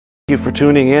Thank you for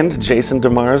tuning in to Jason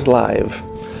DeMars Live.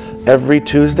 Every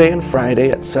Tuesday and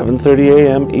Friday at 7:30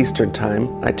 a.m. Eastern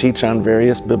Time, I teach on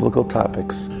various biblical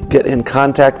topics. Get in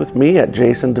contact with me at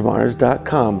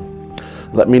jasondemars.com.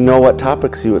 Let me know what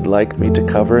topics you would like me to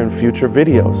cover in future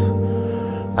videos.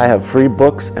 I have free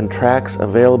books and tracts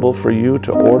available for you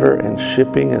to order, and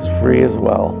shipping is free as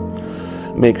well.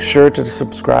 Make sure to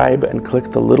subscribe and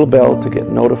click the little bell to get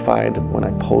notified when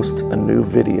I post a new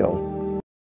video.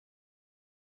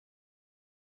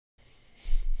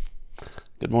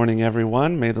 Good morning,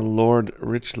 everyone. May the Lord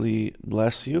richly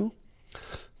bless you.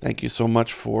 Thank you so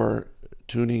much for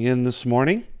tuning in this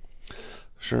morning.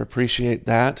 Sure appreciate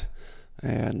that.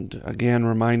 And again,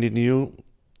 reminding you,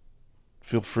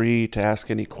 feel free to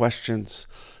ask any questions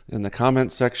in the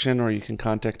comments section, or you can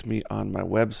contact me on my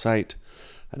website,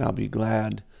 and I'll be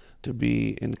glad to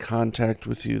be in contact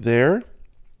with you there.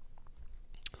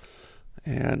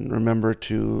 And remember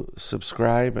to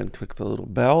subscribe and click the little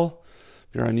bell.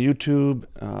 If you're on YouTube,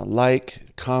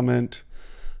 like, comment,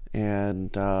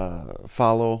 and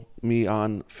follow me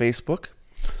on Facebook.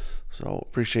 So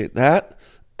appreciate that.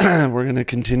 We're going to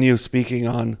continue speaking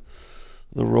on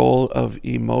the role of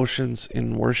emotions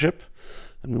in worship.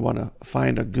 And we want to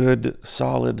find a good,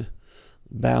 solid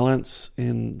balance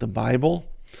in the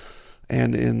Bible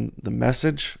and in the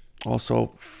message.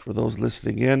 Also, for those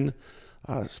listening in,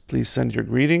 please send your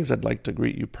greetings. I'd like to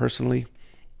greet you personally.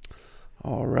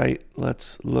 All right,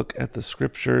 let's look at the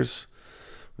scriptures.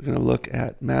 We're going to look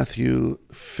at Matthew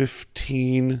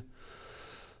 15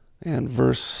 and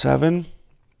verse 7,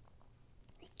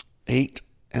 8,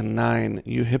 and 9.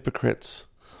 You hypocrites,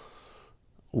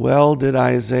 well did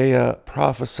Isaiah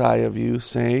prophesy of you,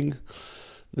 saying,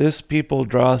 this people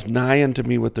draweth nigh unto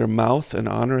me with their mouth, and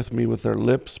honoreth me with their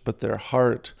lips, but their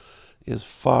heart is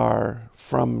far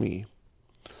from me.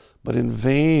 But in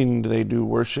vain they do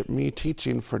worship me,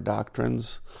 teaching for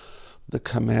doctrines the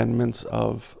commandments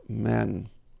of men.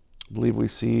 I believe we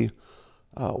see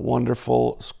a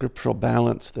wonderful scriptural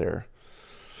balance there.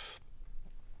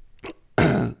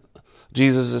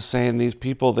 Jesus is saying these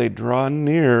people, they draw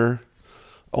near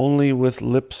only with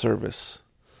lip service.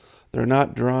 They're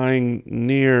not drawing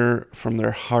near from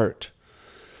their heart.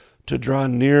 To draw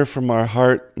near from our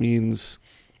heart means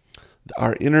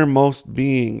our innermost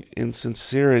being in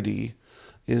sincerity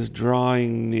is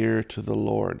drawing near to the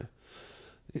Lord.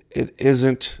 It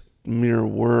isn't mere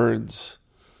words,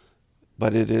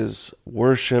 but it is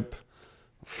worship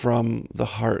from the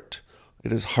heart.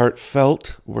 It is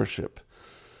heartfelt worship.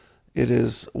 It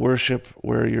is worship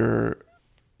where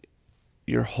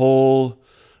your whole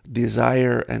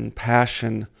desire and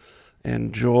passion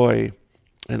and joy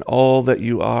and all that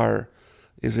you are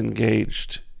is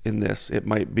engaged in this. It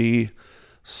might be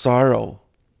sorrow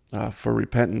for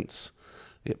repentance.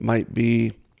 It might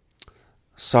be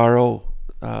sorrow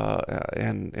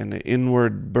and an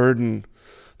inward burden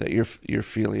that you're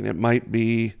feeling. It might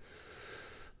be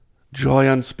joy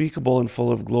unspeakable and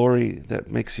full of glory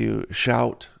that makes you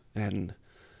shout and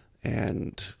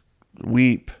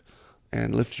weep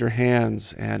and lift your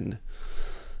hands and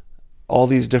all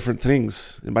these different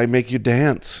things. It might make you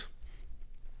dance,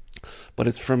 but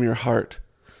it's from your heart.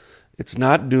 It's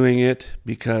not doing it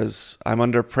because I'm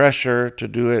under pressure to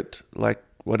do it like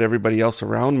what everybody else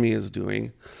around me is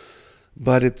doing,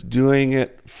 but it's doing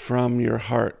it from your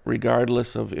heart,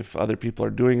 regardless of if other people are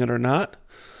doing it or not.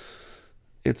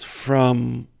 It's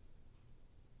from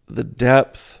the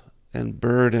depth and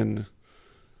burden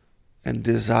and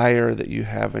desire that you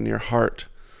have in your heart.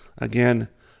 Again,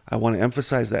 I want to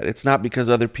emphasize that. It's not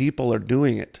because other people are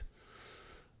doing it.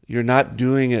 You're not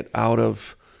doing it out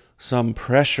of some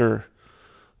pressure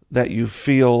that you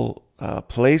feel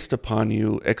placed upon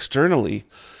you externally,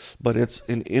 but it's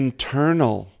an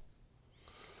internal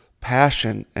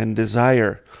passion and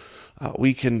desire.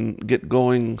 We can get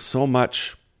going so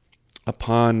much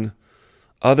upon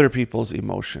other people's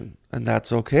emotion, and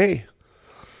that's okay.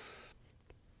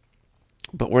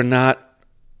 But we're not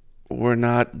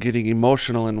getting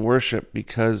emotional in worship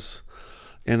because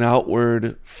an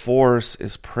outward force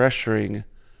is pressuring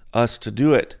us to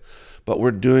do it. But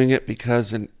we're doing it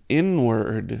because an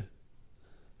inward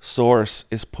source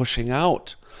is pushing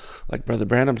out. Like Brother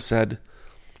Branham said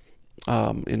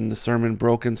in the sermon,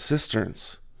 Broken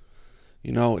Cisterns.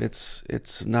 You know,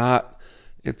 it's not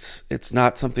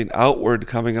something outward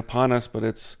coming upon us, but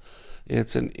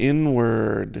it's an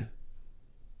inward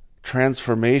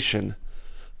transformation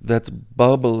that's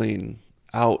bubbling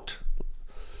out.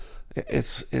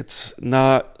 It's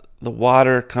not the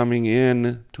water coming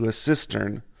in to a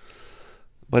cistern,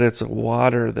 but it's a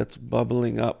water that's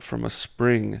bubbling up from a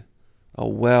spring, a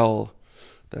well,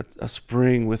 that's a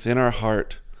spring within our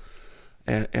heart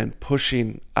and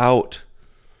pushing out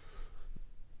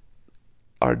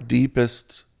our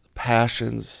deepest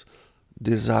passions,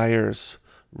 desires,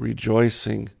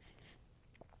 rejoicing,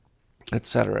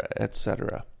 etc.,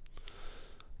 etc.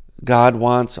 God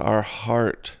wants our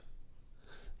heart.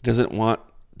 He doesn't want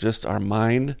just our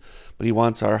mind, but he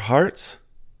wants our hearts.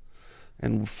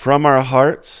 And from our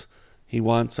hearts, he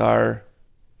wants our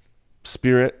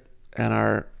spirit and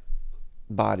our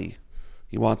body.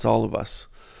 He wants all of us.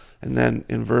 And then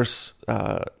in verse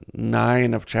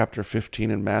 9 of chapter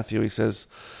 15 in Matthew, he says,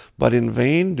 "But in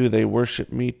vain do they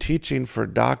worship me, teaching for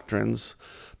doctrines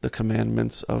the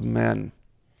commandments of men."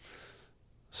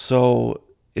 So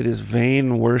it is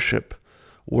vain worship.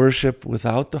 Worship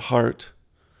without the heart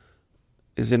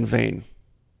is in vain.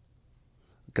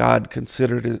 God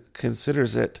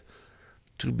considers it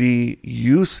to be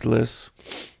useless,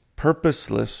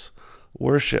 purposeless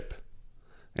worship.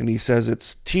 And he says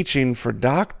it's teaching for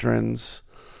doctrines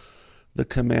the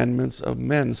commandments of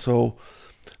men. So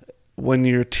when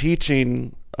you're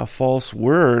teaching a false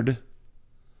word,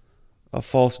 a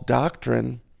false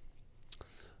doctrine,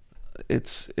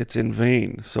 it's in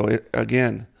vain. So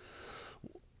again,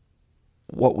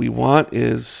 what we want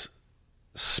is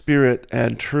spirit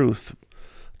and truth.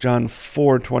 John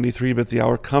 4:23, "But the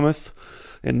hour cometh,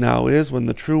 and now is, when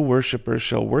the true worshipers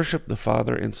shall worship the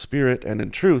Father in spirit and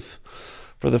in truth.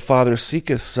 For the Father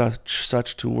seeketh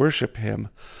such to worship him.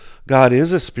 God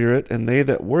is a spirit, and they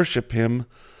that worship him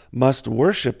must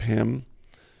worship him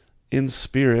in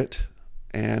spirit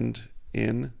and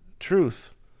in truth."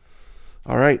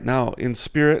 All right, now, in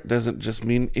spirit doesn't just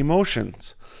mean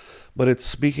emotions, but it's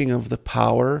speaking of the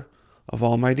power of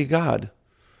Almighty God.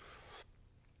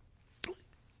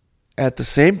 At the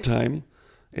same time,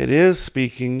 it is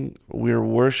speaking, we're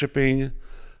worshiping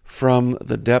from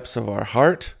the depths of our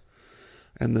heart,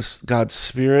 and God's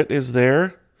Spirit is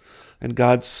there, and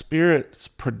God's Spirit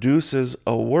produces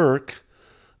a work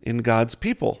in God's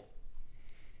people.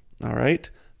 All right?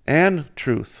 And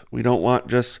truth. We don't want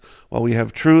just, well, we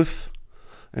have truth,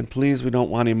 and please, we don't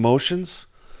want emotions.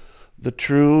 The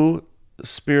true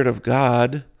Spirit of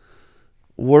God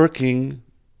working,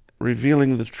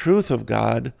 revealing the truth of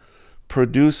God,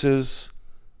 produces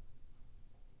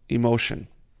emotion,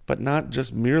 but not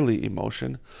just merely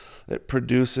emotion. It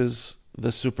produces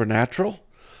the supernatural.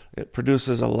 It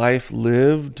produces a life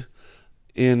lived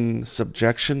in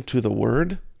subjection to the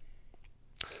Word.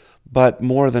 But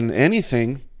more than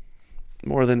anything,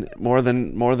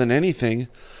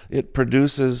 it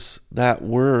produces that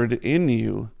Word in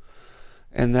you.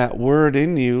 And that Word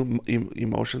in you,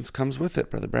 emotions comes with it.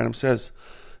 Brother Branham says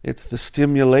it's the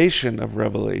stimulation of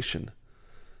revelation.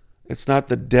 It's not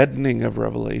the deadening of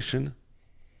revelation.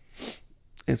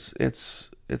 It's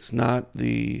not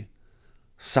the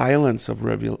silence of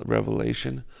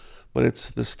revelation, but it's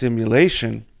the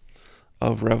stimulation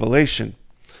of revelation.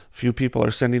 Few people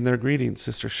are sending their greetings.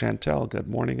 Sister Chantel, good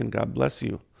morning and God bless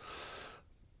you.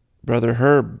 Brother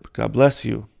Herb, God bless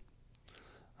you.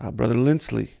 Brother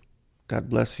Lindsley, God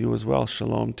bless you as well.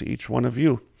 Shalom to each one of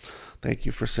you. Thank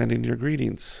you for sending your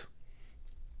greetings.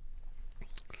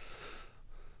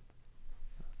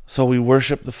 So we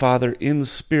worship the Father in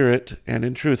spirit and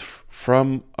in truth,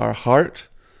 from our heart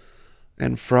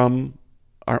and from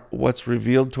what's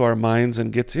revealed to our minds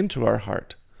and gets into our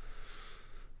heart.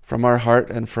 From our heart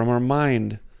and from our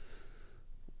mind.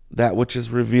 That which is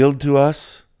revealed to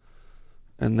us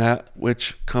and that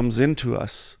which comes into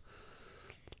us.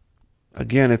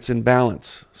 Again, it's in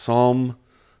balance. Psalm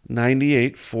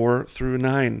 98, 4 through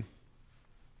 9.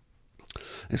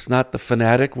 It's not the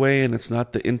fanatic way and it's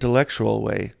not the intellectual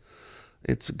way.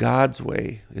 It's God's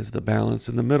way is the balance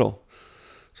in the middle.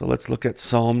 So let's look at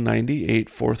Psalm 98,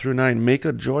 4 through 9. "Make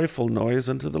a joyful noise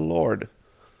unto the Lord,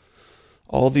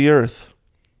 all the earth.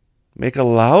 Make a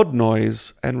loud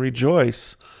noise and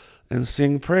rejoice and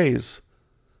sing praise.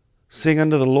 Sing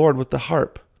unto the Lord with the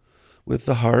harp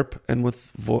and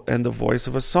and the voice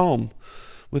of a psalm,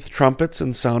 with trumpets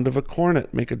and sound of a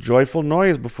cornet. Make a joyful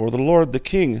noise before the Lord the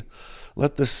King.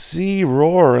 Let the sea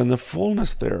roar and the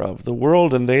fullness thereof, the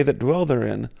world and they that dwell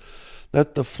therein.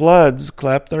 Let the floods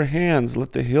clap their hands.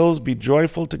 Let the hills be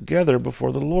joyful together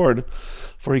before the Lord.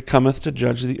 For he cometh to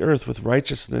judge the earth. With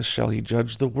righteousness shall he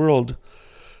judge the world,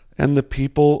 and the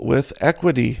people with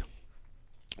equity."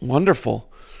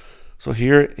 Wonderful. So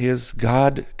here is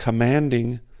God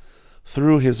commanding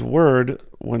through his word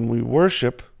when we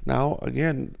worship. Now,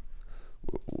 again,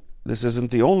 this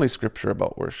isn't the only scripture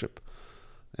about worship,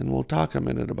 and we'll talk a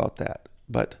minute about that.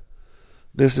 But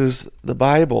this is the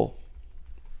Bible.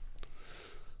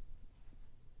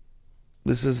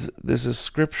 This is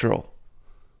scriptural.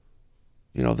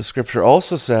 You know, the scripture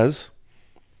also says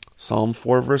Psalm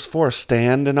 4 verse 4,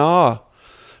 stand in awe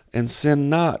and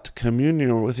sin not.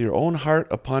 Commune with your own heart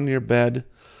upon your bed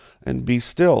and be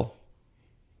still.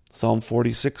 Psalm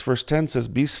 46 verse 10 says,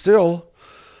 be still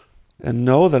and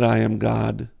know that I am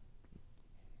God.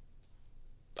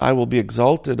 I will be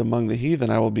exalted among the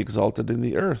heathen. I will be exalted in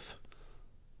the earth.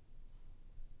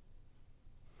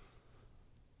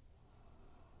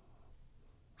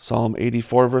 Psalm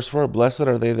 84 verse 4, blessed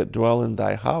are they that dwell in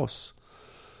thy house.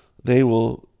 They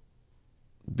will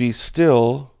be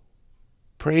still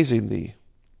praising thee.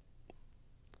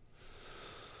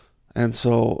 And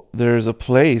so there's a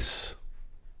place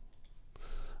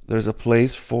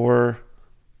for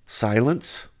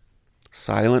silence,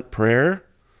 silent prayer,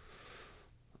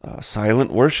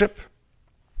 silent worship,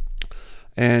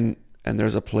 and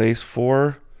there's a place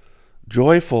for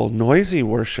joyful, noisy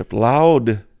worship,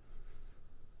 loud.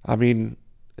 I mean,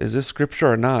 is this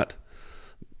scripture or not?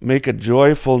 Make a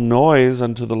joyful noise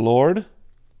unto the Lord.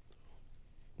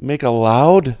 Make a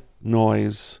loud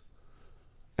noise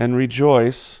and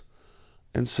rejoice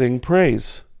and sing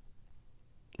praise.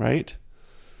 Right?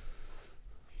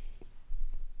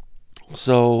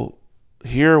 So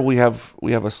here we have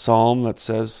a psalm that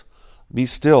says, be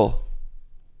still.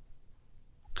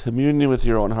 Commune with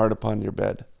your own heart upon your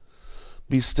bed.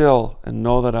 Be still and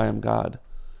know that I am God.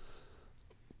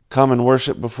 Come and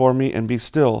worship before me and be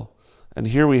still. And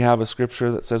here we have a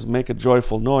scripture that says, make a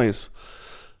joyful noise.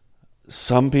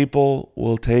 Some people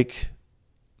will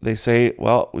they say,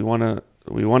 well, we want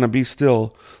to be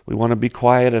still. We want to be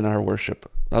quiet in our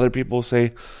worship. Other people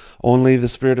say, only the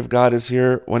Spirit of God is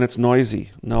here when it's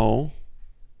noisy. No.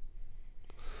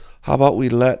 How about we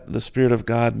let the Spirit of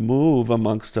God move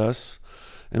amongst us,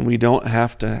 and we don't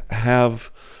have to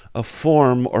have a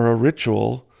form or a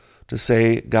ritual to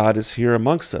say God is here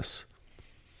amongst us.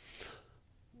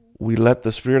 We let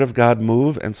the Spirit of God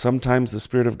move, and sometimes the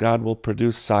Spirit of God will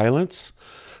produce silence,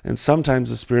 and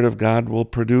sometimes the Spirit of God will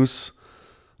produce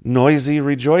noisy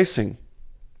rejoicing.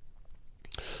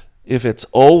 If it's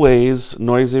always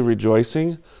noisy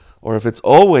rejoicing, or if it's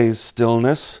always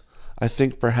stillness, I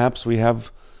think perhaps we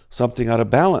have something out of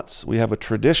balance. We have a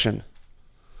tradition.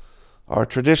 Our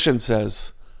tradition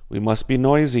says we must be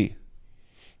noisy.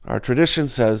 Our tradition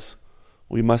says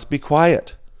we must be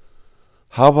quiet.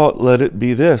 How about let it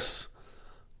be this?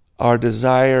 Our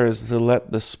desire is to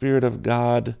let the Spirit of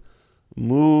God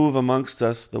move amongst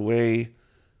us the way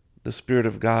the Spirit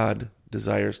of God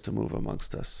desires to move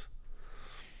amongst us.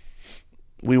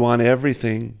 We want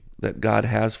everything that God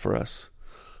has for us.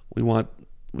 We want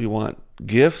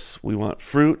gifts, we want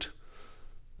fruit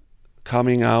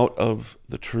coming out of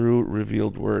the true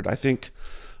revealed word. I think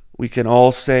we can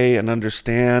all say and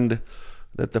understand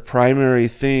that the primary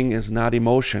thing is not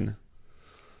emotion.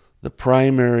 The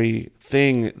primary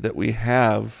thing that we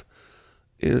have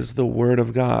is the Word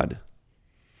of God.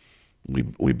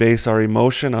 We base our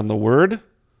emotion on the Word.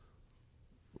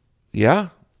 Yeah,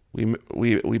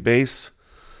 we base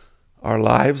our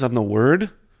lives on the Word,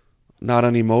 not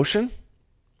on emotion.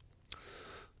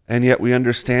 And yet we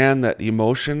understand that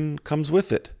emotion comes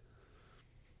with it.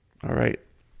 All right,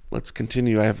 let's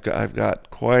continue. I've got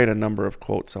quite a number of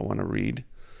quotes I want to read.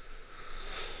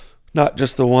 Not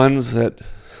just the ones that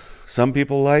some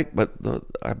people like, but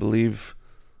I believe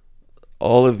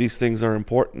all of these things are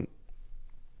important.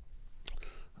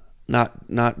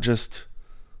 Not just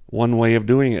one way of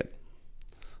doing it.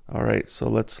 All right, so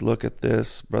let's look at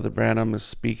this. Brother Branham is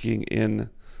speaking in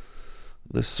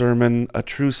the sermon, A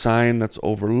True Sign That's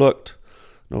Overlooked,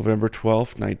 November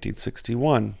 12th,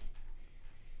 1961.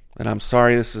 And I'm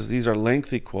sorry, these are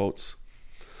lengthy quotes.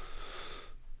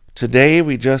 Today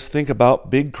we just think about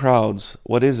big crowds.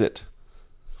 What is it?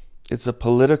 It's a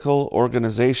political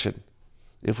organization.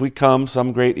 If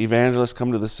some great evangelists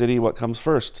come to the city, what comes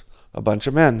first? A bunch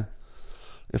of men.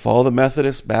 If all the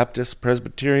Methodists, Baptists,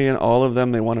 Presbyterian, all of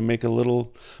them, they want to make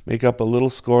up a little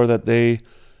score that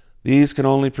these can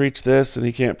only preach this, and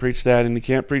he can't preach that, and he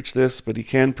can't preach this, but he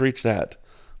can preach that.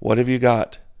 What have you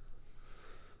got?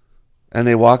 And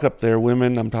they walk up there,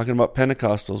 women, I'm talking about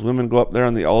Pentecostals, women go up there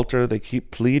on the altar, they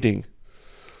keep pleading.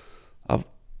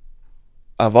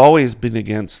 I've always been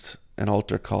against an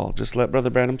altar call. Just let Brother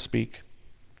Branham speak.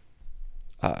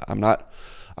 I'm not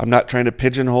trying to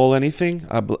pigeonhole anything.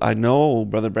 I know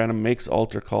Brother Branham makes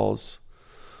altar calls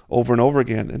over and over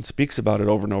again and speaks about it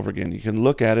over and over again. You can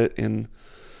look at it in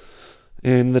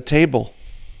the table.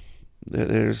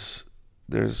 There's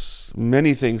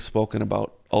many things spoken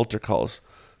about altar calls.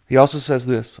 He also says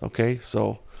this, okay?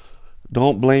 So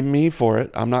don't blame me for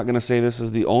it. I'm not going to say this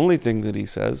is the only thing that he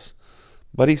says,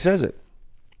 but he says it.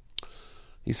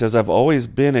 He says, I've always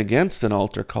been against an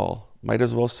altar call. Might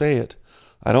as well say it.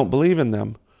 I don't believe in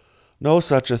them. No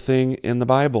such a thing in the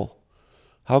Bible.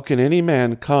 How can any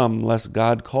man come lest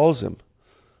God calls him?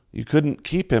 You couldn't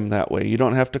keep him that way. You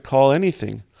don't have to call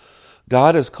anything.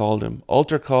 God has called him.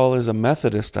 Altar call is a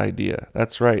Methodist idea.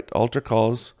 That's right. Altar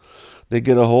calls, they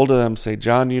get a hold of them, say,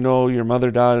 John, you know your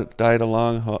mother died a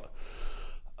long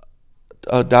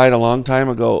time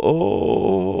ago.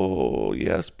 Oh,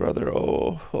 yes, brother.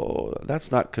 Oh,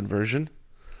 that's not conversion.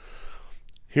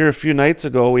 Here a few nights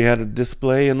ago, we had a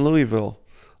display in Louisville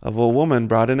of a woman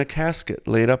brought in a casket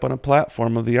laid up on a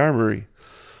platform of the armory.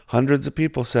 Hundreds of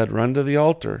people said, run to the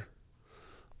altar.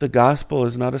 The gospel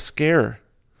is not a scare.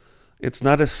 It's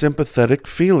not a sympathetic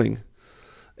feeling.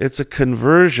 It's a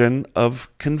conversion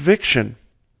of conviction.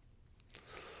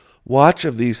 Watch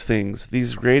of these things,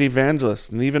 these great evangelists,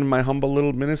 and even my humble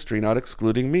little ministry, not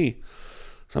excluding me.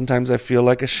 Sometimes I feel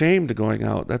like ashamed going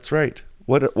out. That's right.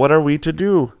 What are we to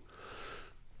do?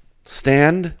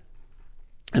 Stand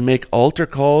and make altar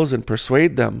calls and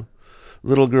persuade them.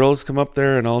 Little girls come up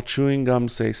there and all chewing gum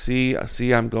say, see,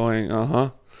 I'm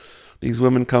going, These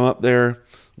women come up there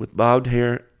with bobbed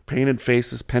hair, painted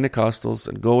faces, Pentecostals,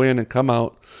 and go in and come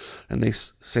out, and they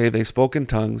say they spoke in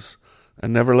tongues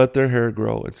and never let their hair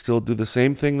grow and still do the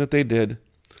same thing that they did.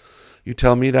 You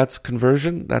tell me that's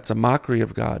conversion? That's a mockery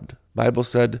of God. Bible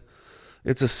said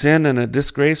it's a sin and a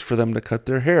disgrace for them to cut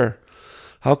their hair.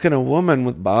 How can a woman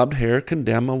with bobbed hair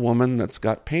condemn a woman that's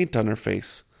got paint on her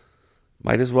face?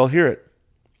 Might as well hear it.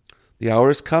 The hour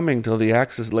is coming till the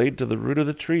axe is laid to the root of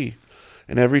the tree,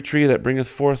 and every tree that bringeth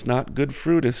forth not good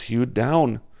fruit is hewed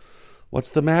down.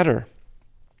 What's the matter?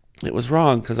 It was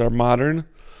wrong, because our modern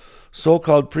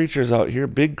so-called preachers out here,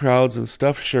 big crowds and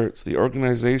stuffed shirts, the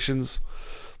organizations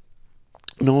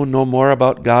know no more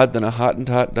about God than a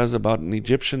Hottentot does about an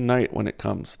Egyptian night when it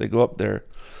comes. They go up there.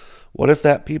 What if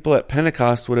that people at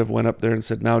Pentecost would have went up there and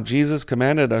said, now Jesus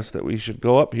commanded us that we should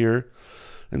go up here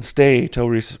and stay till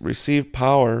we receive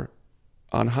power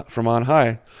from on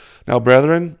high. Now,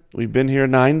 brethren, we've been here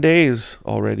 9 days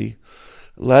already.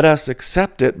 Let us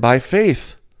accept it by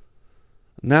faith.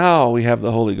 Now we have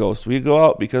the Holy Ghost. We go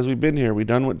out because we've been here. We've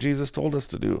done what Jesus told us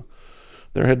to do.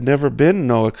 There had never been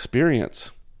no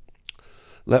experience.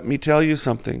 Let me tell you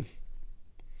something.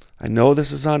 I know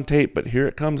this is on tape, but here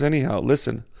it comes anyhow.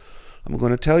 Listen, I'm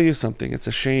going to tell you something. It's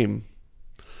a shame.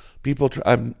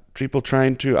 I've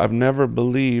never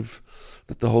believed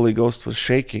that the Holy Ghost was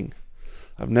shaking.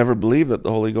 I've never believed that the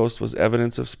Holy Ghost was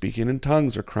evidence of speaking in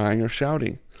tongues or crying or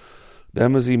shouting.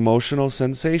 Them as emotional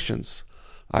sensations.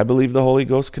 I believe the Holy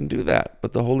Ghost can do that,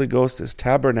 but the Holy Ghost is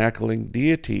tabernacling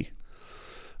deity.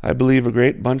 I believe a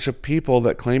great bunch of people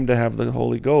that claim to have the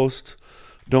Holy Ghost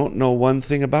don't know one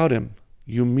thing about him.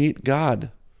 You meet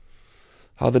God.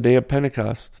 How the day of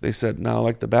Pentecost, they said, now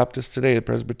like the Baptist today, the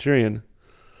Presbyterian,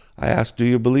 I asked, do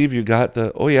you believe you got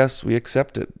the, oh yes, we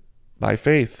accept it, by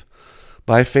faith.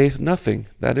 By faith, nothing.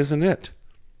 That isn't it.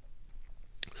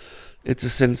 It's a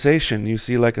sensation. You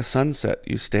see like a sunset.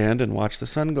 You stand and watch the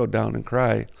sun go down and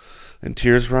cry, and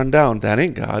tears run down. That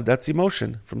ain't God. That's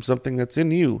emotion from something that's in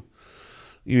you.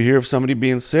 You hear of somebody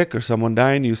being sick or someone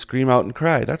dying, you scream out and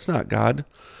cry. That's not God.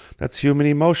 That's human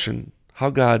emotion.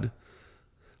 How God?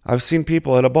 I've seen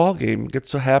people at a ball game get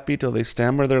so happy till they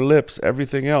stammer their lips,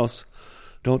 everything else.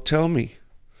 Don't tell me.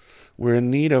 We're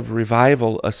in need of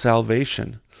revival, a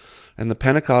salvation. And the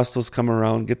Pentecostals come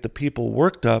around, get the people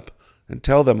worked up, and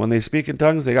tell them when they speak in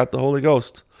tongues, they got the Holy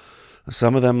Ghost.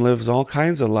 Some of them lives all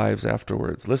kinds of lives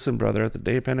afterwards. Listen, brother, at the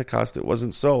day of Pentecost, it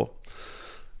wasn't so.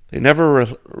 They never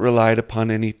relied upon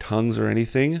any tongues or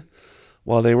anything.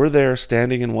 While they were there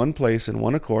standing in one place in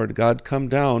one accord, God come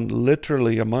down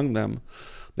literally among them.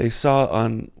 They saw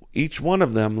on each one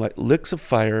of them like licks of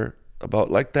fire,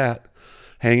 about like that,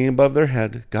 hanging above their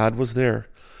head. God was there.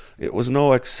 It was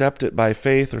no accept it by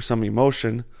faith or some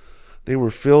emotion. They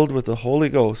were filled with the Holy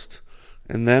Ghost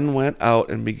and then went out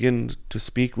and began to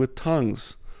speak with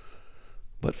tongues.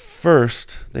 But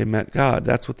first, they met God.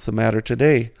 That's what's the matter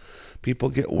today. People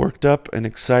get worked up and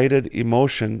excited,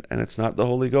 emotion, and it's not the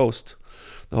Holy Ghost.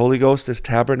 The Holy Ghost is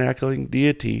tabernacling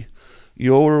deity.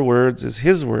 Your words is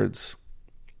his words.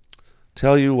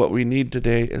 Tell you what we need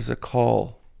today is a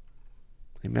call.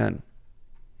 Amen.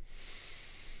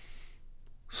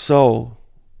 So,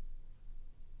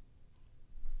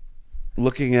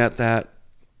 looking at that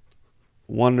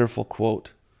wonderful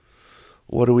quote,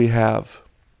 what do we have?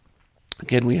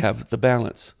 Again, we have the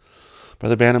balance.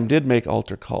 Brother Branham did make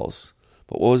altar calls,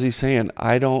 but what was he saying?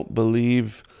 I don't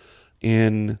believe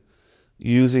in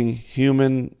using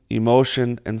human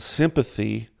emotion and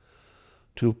sympathy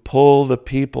to pull the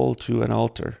people to an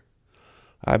altar.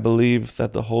 I believe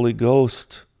that the Holy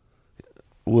Ghost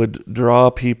would draw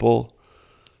people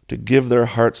to give their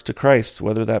hearts to Christ,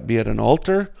 whether that be at an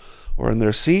altar or in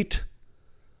their seat,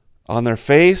 on their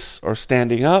face, or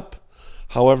standing up.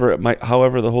 However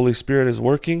the Holy Spirit is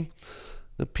working,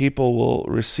 the people will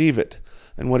receive it.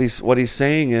 And what he's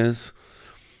saying is,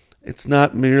 it's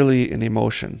not merely an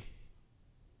emotion.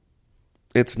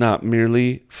 It's not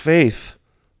merely faith,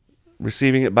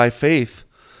 receiving it by faith,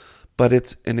 but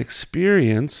it's an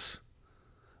experience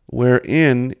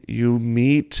wherein you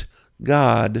meet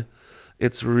God.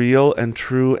 It's real and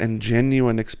true and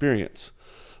genuine experience.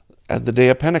 At the day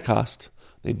of Pentecost,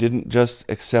 they didn't just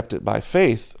accept it by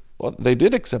faith. Well, they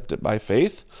did accept it by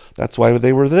faith. That's why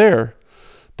they were there.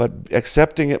 But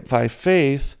accepting it by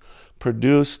faith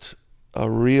produced a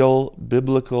real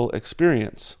biblical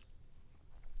experience.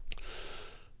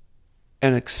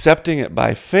 And accepting it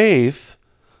by faith,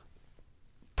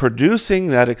 producing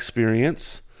that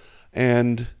experience,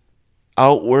 and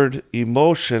outward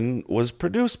emotion was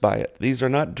produced by it. These are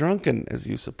not drunken, as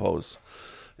you suppose.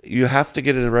 You have to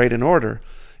get it right in order.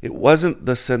 It wasn't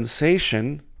the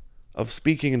sensation of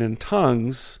speaking in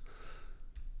tongues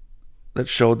that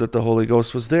showed that the Holy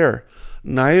Ghost was there.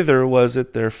 Neither was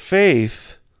it their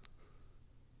faith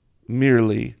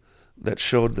merely that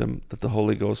showed them that the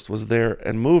Holy Ghost was there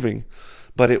and moving,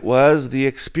 but it was the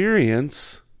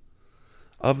experience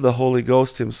of the Holy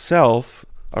Ghost himself.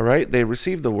 All right, they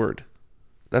received the word.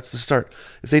 That's the start.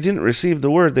 If they didn't receive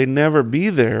the word, they'd never be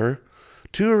there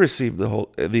to receive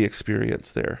the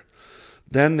experience there.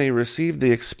 Then they received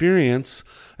the experience,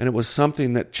 and it was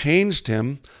something that changed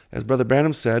him. As Brother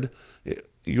Branham said,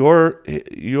 your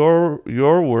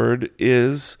word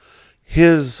is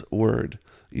his word.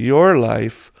 Your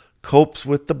life copes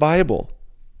with the Bible,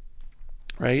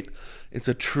 right? It's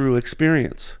a true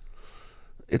experience.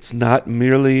 It's not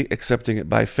merely accepting it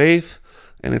by faith,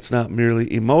 and it's not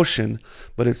merely emotion,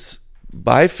 but it's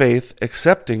by faith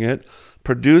accepting it,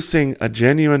 producing a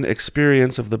genuine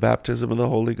experience of the baptism of the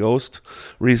Holy Ghost,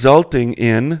 resulting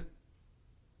in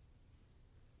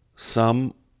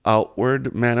some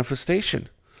outward manifestation.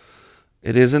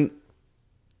 It isn't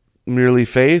merely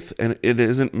faith, and it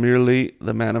isn't merely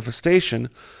the manifestation,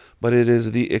 but it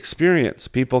is the experience.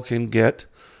 People can get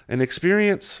an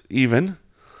experience even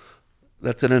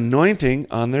that's an anointing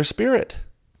on their spirit,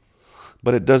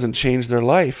 but it doesn't change their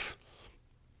life.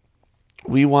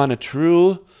 We want a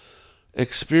true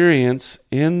experience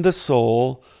in the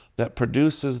soul that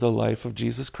produces the life of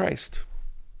Jesus Christ.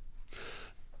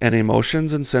 And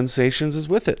emotions and sensations is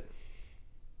with it.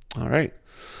 All right.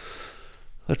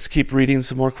 Let's keep reading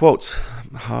some more quotes.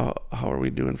 How are we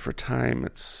doing for time?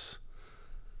 It's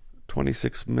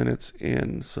 26 minutes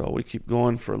in, so we keep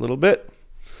going for a little bit.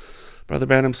 Brother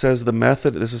Branham says the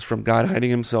method, this is from God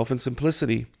Hiding Himself in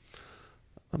Simplicity,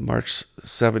 March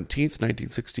 17th,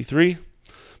 1963,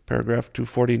 paragraph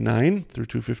 249 through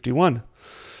 251.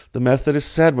 The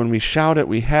Methodist said, when we shouted,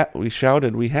 we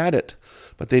had it,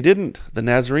 but they didn't. The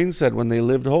Nazarene said, when they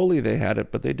lived holy, they had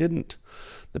it, but they didn't.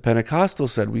 The Pentecostal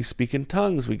said, we speak in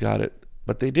tongues, we got it,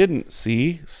 but they didn't.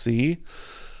 See?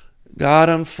 God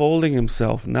unfolding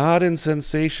himself, not in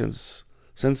sensations,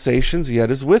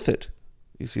 yet is with it.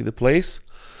 You see the place?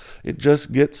 It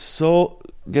just gets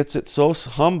it so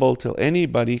humble till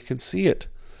anybody can see it.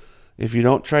 If you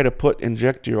don't try to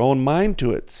inject your own mind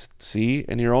to it, see,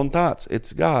 and your own thoughts,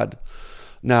 it's God.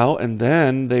 Now and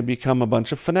then they become a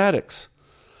bunch of fanatics.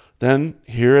 Then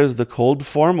here is the cold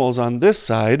formals on this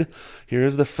side. Here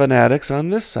is the fanatics on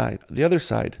this side, the other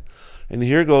side. And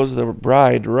here goes the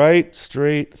bride right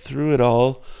straight through it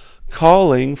all,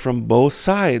 calling from both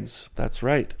sides. That's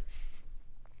right.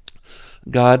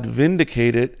 God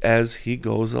vindicate it as he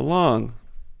goes along.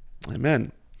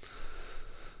 Amen.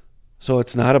 So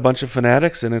it's not a bunch of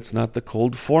fanatics, and it's not the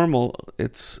cold formal.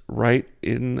 It's right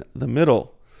in the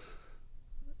middle.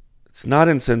 It's not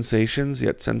in sensations,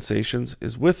 yet sensations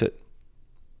is with it.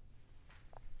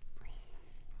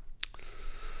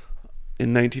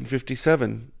 In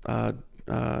 1957,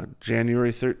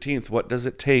 January 13th, what does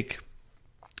it take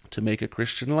to make a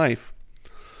Christian life?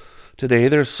 Today,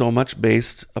 there's so much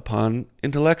based upon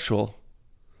intellectual.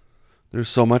 There's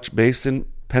so much based in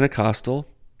Pentecostal,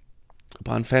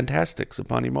 upon fantastics,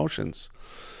 upon emotions.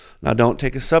 Now, don't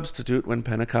take a substitute when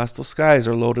Pentecostal skies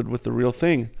are loaded with the real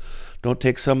thing. Don't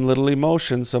take some little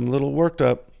emotion, some little worked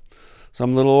up,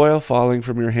 some little oil falling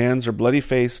from your hands or bloody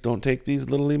face. Don't take these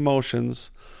little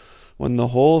emotions when the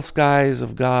whole skies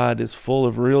of God is full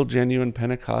of real, genuine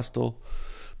Pentecostal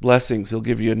blessings. He'll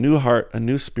give you a new heart, a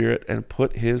new spirit, and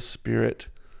put his spirit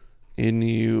in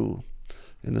you.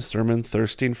 In the sermon,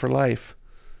 Thirsting for Life,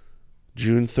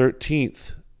 June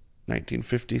 13th,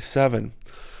 1957.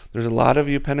 There's a lot of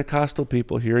you Pentecostal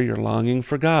people here, you're longing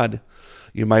for God.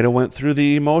 You might have went through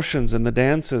the emotions and the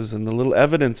dances and the little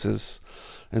evidences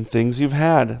and things you've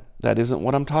had. That isn't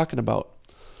what I'm talking about.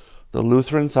 The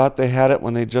Lutheran thought they had it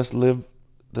when they just lived,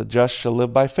 the just shall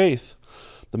live by faith.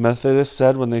 The Methodists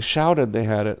said when they shouted they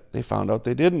had it. They found out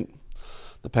they didn't.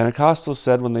 The Pentecostals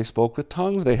said when they spoke with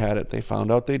tongues they had it. They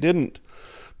found out they didn't.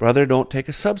 Brother, don't take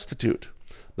a substitute.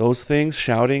 Those things,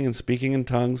 shouting and speaking in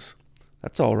tongues,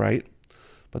 that's all right.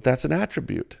 But that's an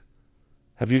attribute.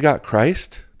 Have you got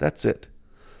Christ? That's it.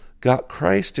 Got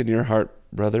Christ in your heart,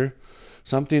 brother.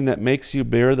 Something that makes you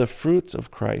bear the fruits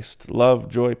of Christ. Love,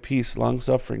 joy, peace,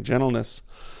 long-suffering, gentleness,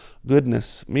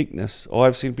 goodness, meekness. Oh,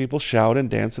 I've seen people shout and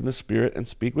dance in the Spirit and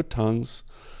speak with tongues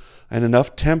and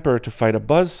enough temper to fight a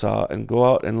buzzsaw and go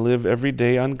out and live every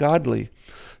day ungodly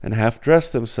and half-dress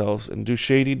themselves and do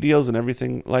shady deals and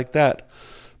everything like that.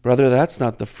 Brother, that's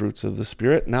not the fruits of the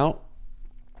Spirit. Now,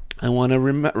 I want to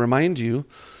remind you,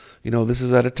 this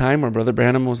is at a time where Brother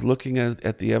Branham was looking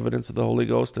at the evidence of the Holy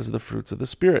Ghost as the fruits of the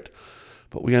Spirit.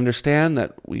 But we understand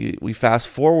that we fast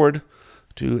forward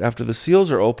to after the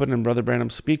seals are open and Brother Branham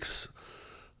speaks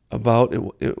about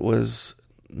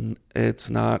it's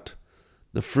not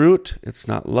the fruit, it's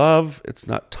not love, it's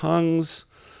not tongues,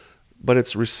 but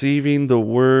it's receiving the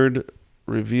word,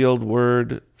 revealed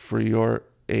word for your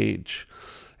age.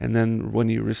 And then when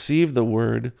you receive the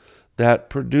word, that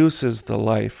produces the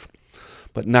life.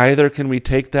 But neither can we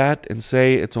take that and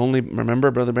say it's only, remember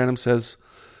Brother Branham says,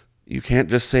 you can't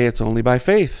just say it's only by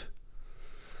faith.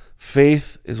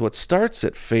 Faith is what starts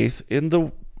it. Faith in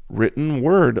the written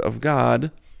word of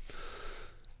God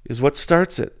is what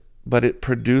starts it. But it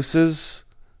produces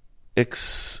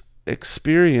experience.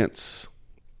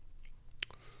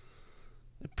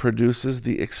 It produces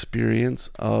the experience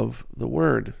of the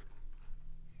word.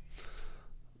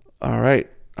 All right,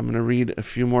 I'm going to read a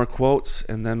few more quotes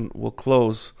and then we'll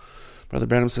close. Brother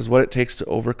Branham says, what it takes to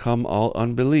overcome all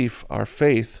unbelief, our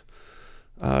faith.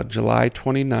 July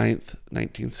 29th,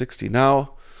 1960.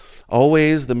 Now,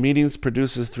 always the meetings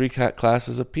produces three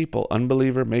classes of people,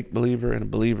 unbeliever, make-believer, and a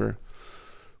believer.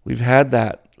 We've had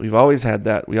that. We've always had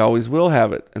that. We always will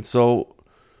have it. And so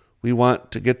we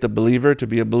want to get the believer to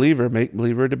be a believer,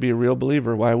 make-believer to be a real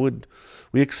believer. Why would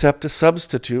we accept a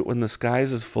substitute when the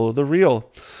skies is full of the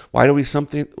real? Why do we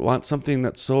want something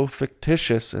that's so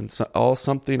fictitious and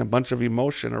a bunch of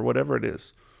emotion or whatever it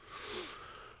is?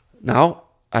 Now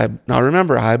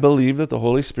remember, I believe that the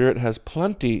Holy Spirit has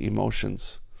plenty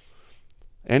emotions.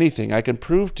 Anything. I can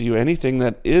prove to you anything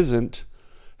that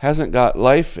hasn't got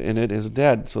life in it is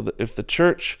dead. So that if the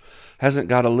church hasn't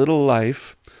got a little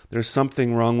life, there's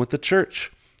something wrong with the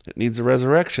church. It needs a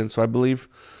resurrection. So I believe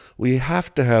we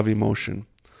have to have emotion.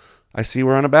 I see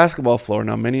we're on a basketball floor.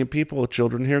 Now, many people,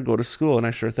 children here, go to school, and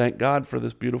I sure thank God for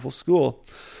this beautiful school.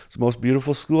 It's the most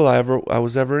beautiful school I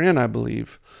was ever in, I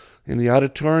believe. In the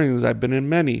auditoriums, I've been in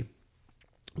many.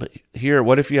 But here,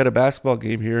 what if you had a basketball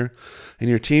game here and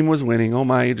your team was winning? Oh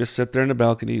my, you just sit there in the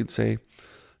balcony, you'd say,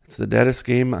 it's the deadest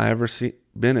game I ever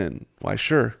been in. Why,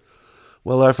 sure.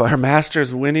 Well, if our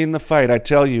master's winning the fight, I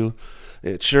tell you,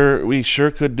 we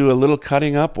sure could do a little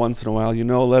cutting up once in a while.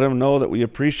 Let him know that we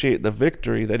appreciate the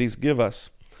victory that he's give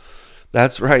us.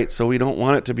 That's right. So we don't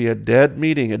want it to be a dead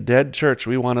meeting, a dead church.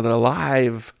 We want it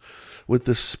alive with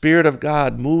the Spirit of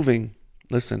God moving.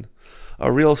 Listen,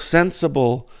 a real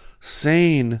sensible,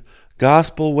 sane,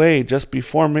 gospel way, just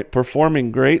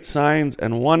performing great signs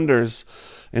and wonders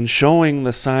and showing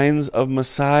the signs of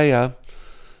Messiah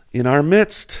in our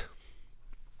midst.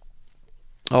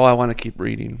 Oh, I want to keep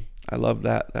reading. I love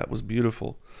that. That was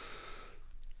beautiful.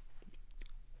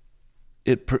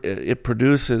 It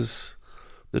produces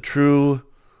the true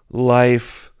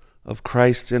life of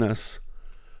Christ in us,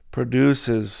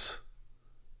 produces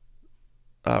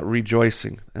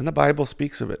rejoicing. And the Bible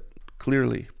speaks of it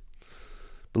clearly.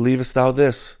 Believest thou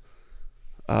this?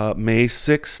 May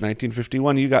 6,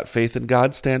 1951, you got faith in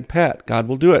God, stand pat. God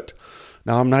will do it.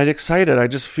 Now I'm not excited. I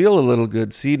just feel a little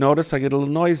good. See, notice I get a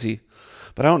little noisy.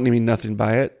 But I don't mean nothing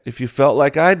by it. If you felt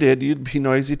like I did, you'd be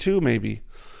noisy too, maybe.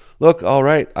 Look, all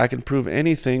right, I can prove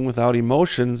anything without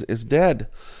emotions is dead.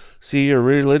 See, your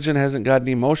religion hasn't got an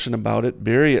emotion about it.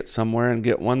 Bury it somewhere and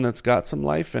get one that's got some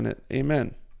life in it.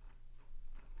 Amen.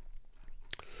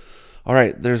 All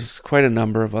right, there's quite a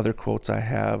number of other quotes I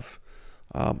have.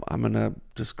 I'm going to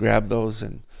just grab those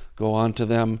and go on to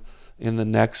them in the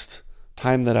next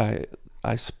time that I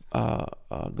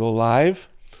go live.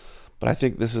 But I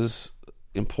think this is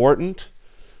important.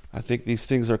 I think these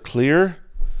things are clear.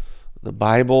 The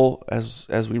Bible,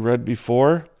 as we read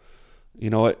before,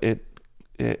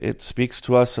 it speaks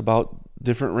to us about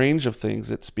different range of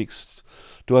things. It speaks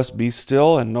to us, be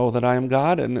still and know that I am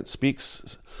God. And it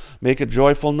speaks, make a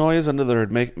joyful noise unto the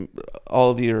Lord, make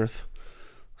all the earth.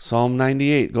 Psalm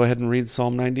 98, go ahead and read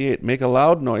Psalm 98. Make a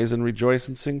loud noise and rejoice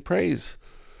and sing praise.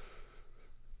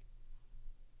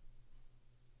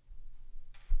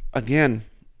 Again,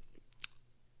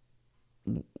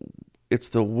 it's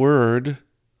the word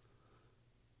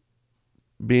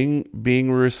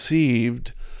being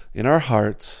received in our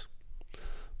hearts,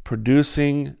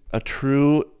 producing a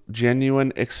true,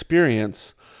 genuine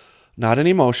experience, not an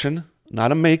emotion,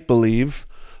 not a make-believe,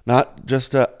 not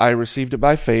just a I received it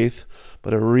by faith,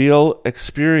 but a real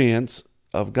experience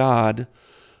of God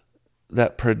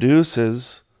that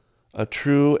produces a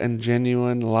true and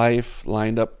genuine life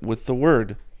lined up with the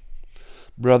Word.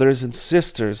 Brothers and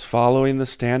sisters, following the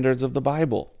standards of the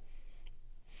Bible,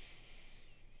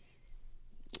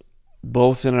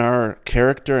 both in our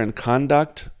character and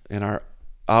conduct, in our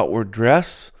outward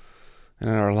dress, and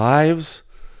in our lives.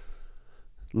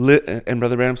 And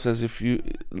Brother Branham says, if you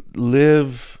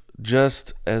live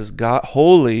just as God,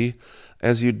 holy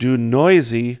as you do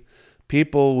noisy,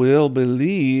 people will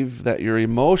believe that your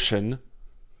emotion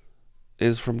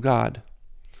is from God.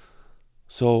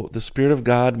 So the Spirit of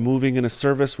God moving in a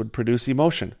service would produce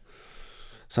emotion.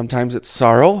 Sometimes it's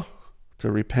sorrow,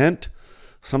 to repent.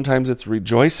 Sometimes it's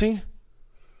rejoicing.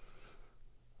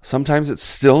 Sometimes it's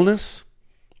stillness.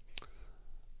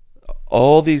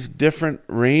 All these different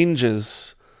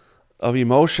ranges of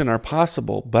emotion are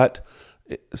possible, but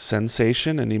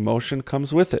sensation and emotion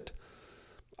comes with it.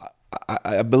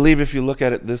 I believe if you look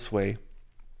at it this way,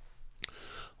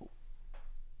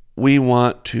 we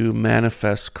want to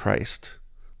manifest Christ.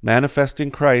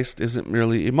 Manifesting Christ isn't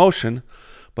merely emotion,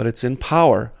 but it's in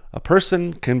power. A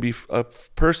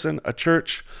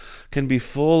church can be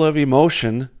full of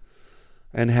emotion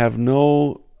and have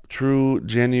no true,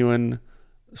 genuine,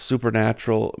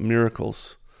 supernatural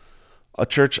miracles. A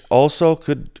church also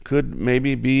could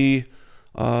maybe be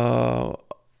a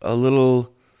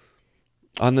little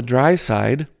on the dry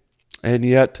side, and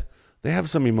yet they have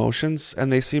some emotions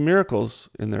and they see miracles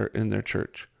in their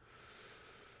church.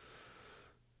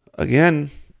 Again,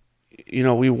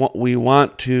 we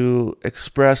want to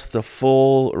express the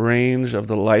full range of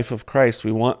the life of Christ.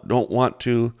 We don't want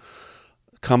to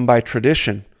come by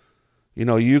tradition.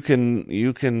 You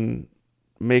can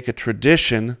make a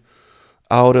tradition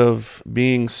out of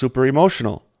being super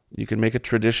emotional. You can make a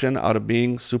tradition out of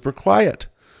being super quiet.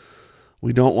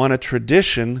 We don't want a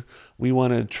tradition. We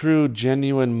want a true,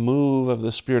 genuine move of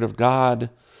the Spirit of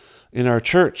God in our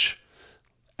church.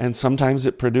 And sometimes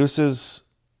it produces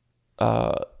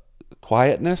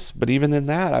quietness, but even in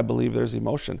that, I believe there's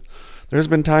emotion. There's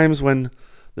been times when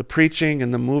the preaching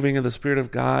and the moving of the Spirit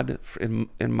of God in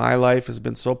my life has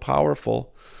been so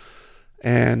powerful,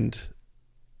 and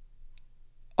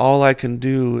all I can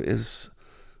do is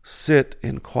sit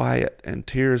in quiet, and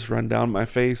tears run down my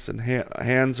face, and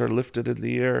hands are lifted in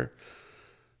the air.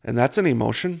 And that's an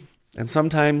emotion. And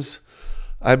sometimes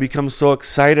I become so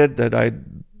excited that I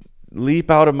leap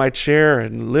out of my chair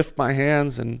and lift my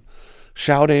hands and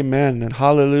shout amen and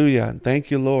hallelujah and thank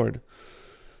you, Lord.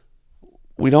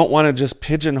 We don't want to just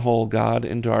pigeonhole God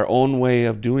into our own way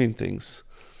of doing things.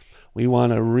 We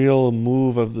want a real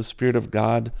move of the Spirit of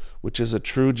God, which is a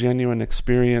true, genuine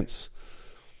experience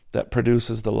that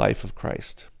produces the life of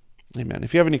Christ. Amen.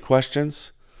 If you have any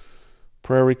questions,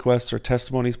 prayer requests, or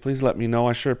testimonies, please let me know.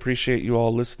 I sure appreciate you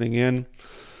all listening in.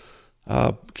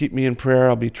 Keep me in prayer.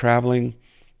 I'll be traveling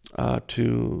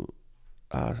to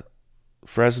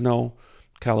Fresno,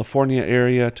 California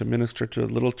area to minister to a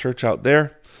little church out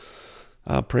there.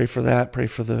 Pray for that. Pray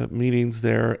for the meetings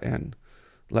there, and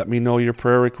let me know your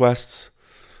prayer requests.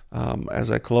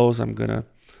 As I close, I'm going to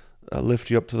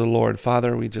lift you up to the Lord.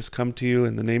 Father, we just come to you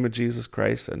in the name of Jesus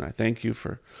Christ, and I thank you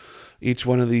for each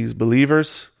one of these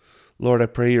believers. Lord, I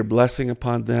pray your blessing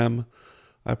upon them.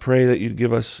 I pray that you'd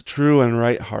give us true and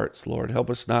right hearts, Lord. Help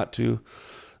us not to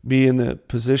be in the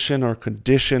position or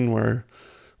condition where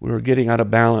we're getting out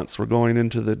of balance. We're going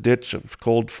into the ditch of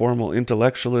cold, formal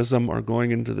intellectualism or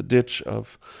going into the ditch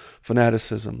of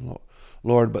fanaticism,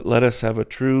 Lord. But let us have a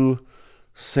true,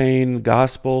 sane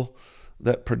gospel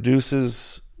that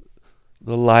produces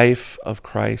the life of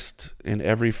Christ in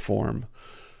every form.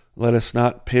 Let us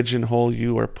not pigeonhole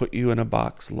you or put you in a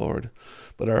box, Lord,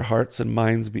 but our hearts and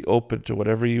minds be open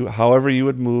to however you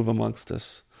would move amongst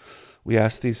us. We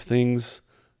ask these things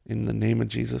in the name of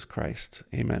Jesus Christ.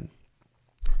 Amen.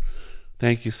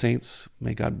 Thank you, saints.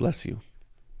 May God bless you.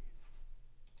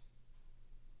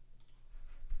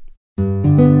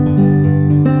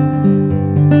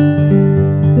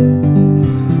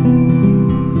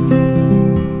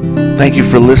 Thank you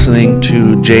for listening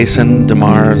to Jason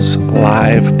DeMar's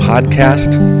live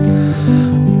podcast.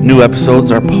 New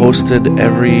episodes are posted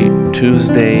every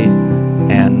Tuesday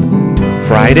and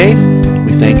Friday.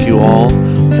 We thank you all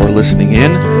for listening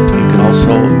in. You can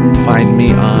also find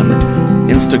me on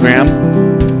Instagram,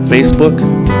 Facebook,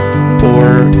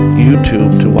 or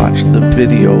YouTube to watch the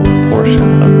video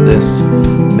portion of this.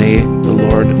 May the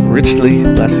Lord richly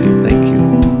bless you. Thank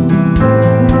you.